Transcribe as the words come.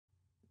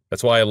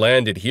That's why I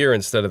landed here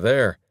instead of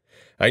there.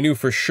 I knew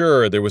for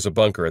sure there was a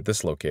bunker at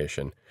this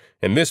location,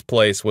 and this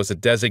place was a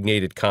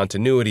designated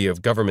continuity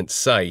of government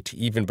site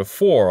even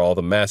before all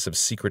the massive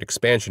secret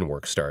expansion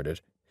work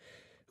started.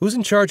 Who's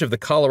in charge of the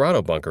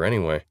Colorado bunker,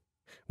 anyway?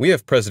 We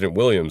have President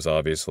Williams,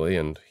 obviously,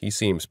 and he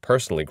seems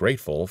personally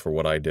grateful for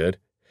what I did.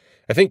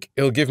 I think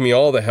he'll give me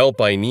all the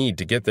help I need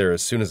to get there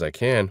as soon as I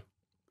can.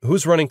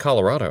 Who's running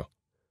Colorado?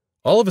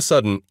 All of a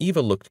sudden,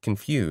 Eva looked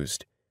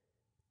confused.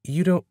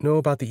 You don't know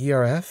about the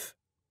ERF?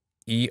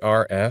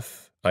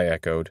 ERF? I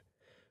echoed.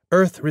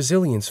 Earth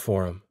Resilience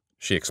Forum,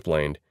 she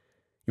explained.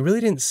 You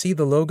really didn't see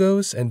the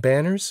logos and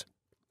banners?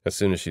 As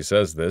soon as she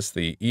says this,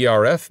 the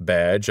ERF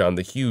badge on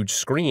the huge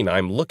screen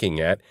I'm looking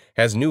at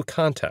has new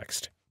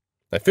context.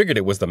 I figured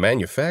it was the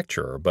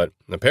manufacturer, but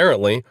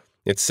apparently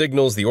it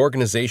signals the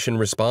organization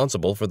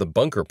responsible for the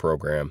bunker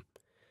program.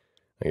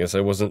 I guess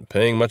I wasn't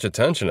paying much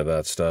attention to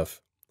that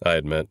stuff, I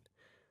admit.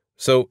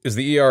 So, is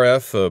the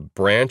ERF a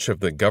branch of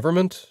the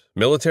government?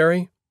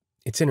 Military?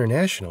 It's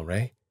international,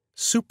 Ray.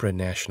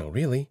 Supranational,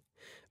 really.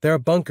 There are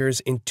bunkers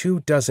in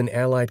 24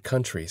 allied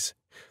countries.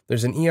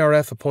 There's an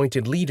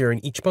ERF-appointed leader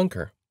in each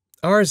bunker.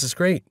 Ours is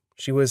great.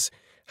 She was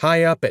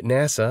high up at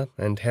NASA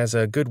and has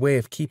a good way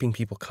of keeping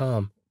people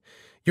calm.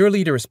 Your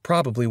leader is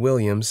probably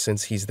Williams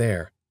since he's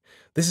there.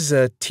 This is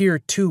a Tier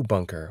 2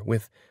 bunker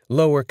with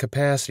lower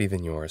capacity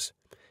than yours.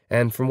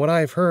 And from what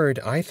I've heard,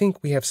 I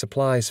think we have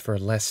supplies for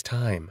less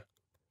time.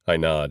 I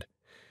nod.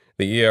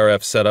 The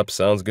ERF setup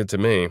sounds good to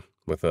me,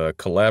 with a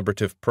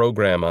collaborative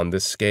program on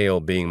this scale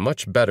being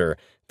much better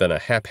than a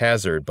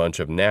haphazard bunch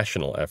of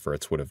national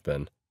efforts would have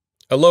been.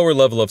 A lower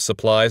level of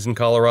supplies in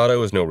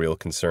Colorado is no real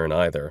concern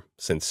either,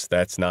 since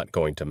that's not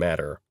going to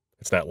matter.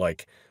 It's not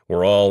like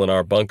we're all in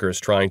our bunkers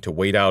trying to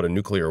wait out a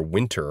nuclear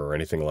winter or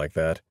anything like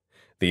that.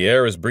 The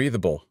air is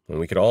breathable, and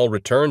we could all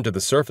return to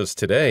the surface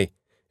today,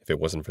 if it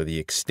wasn't for the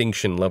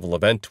extinction-level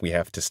event we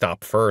have to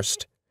stop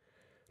first.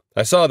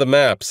 I saw the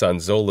maps on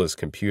Zola's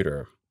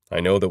computer. I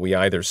know that we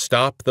either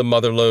stop the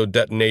motherlode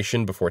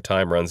detonation before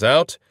time runs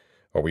out,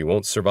 or we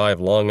won't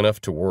survive long enough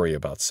to worry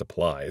about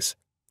supplies.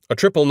 A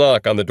triple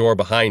knock on the door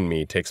behind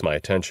me takes my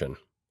attention.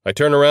 I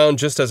turn around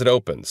just as it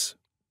opens.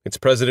 It's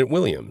President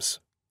Williams.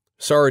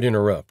 Sorry to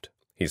interrupt,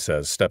 he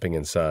says, stepping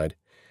inside,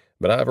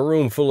 but I have a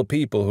room full of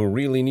people who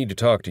really need to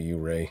talk to you,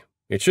 Ray.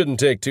 It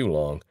shouldn't take too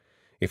long.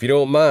 If you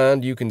don't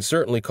mind, you can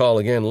certainly call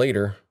again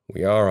later.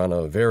 We are on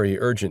a very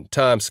urgent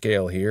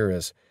timescale here,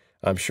 as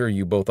I'm sure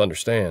you both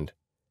understand.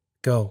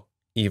 Go,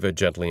 Eva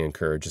gently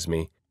encourages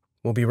me.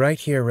 We'll be right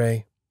here,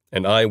 Ray.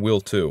 And I will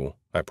too,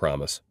 I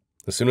promise.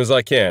 As soon as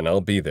I can,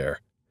 I'll be there.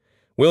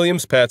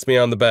 Williams pats me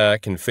on the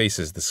back and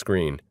faces the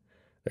screen.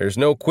 There's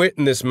no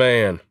quitting this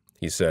man,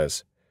 he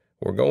says.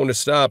 We're going to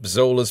stop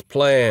Zola's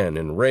plan,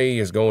 and Ray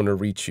is going to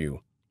reach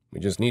you. We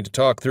just need to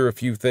talk through a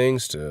few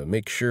things to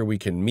make sure we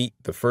can meet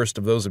the first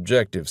of those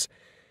objectives.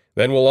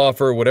 Then we'll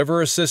offer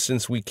whatever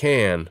assistance we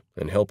can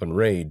and helping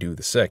Ray do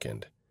the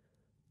second.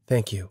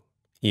 Thank you,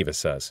 Eva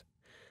says.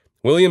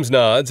 Williams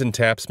nods and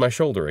taps my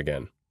shoulder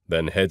again,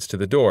 then heads to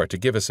the door to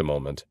give us a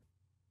moment.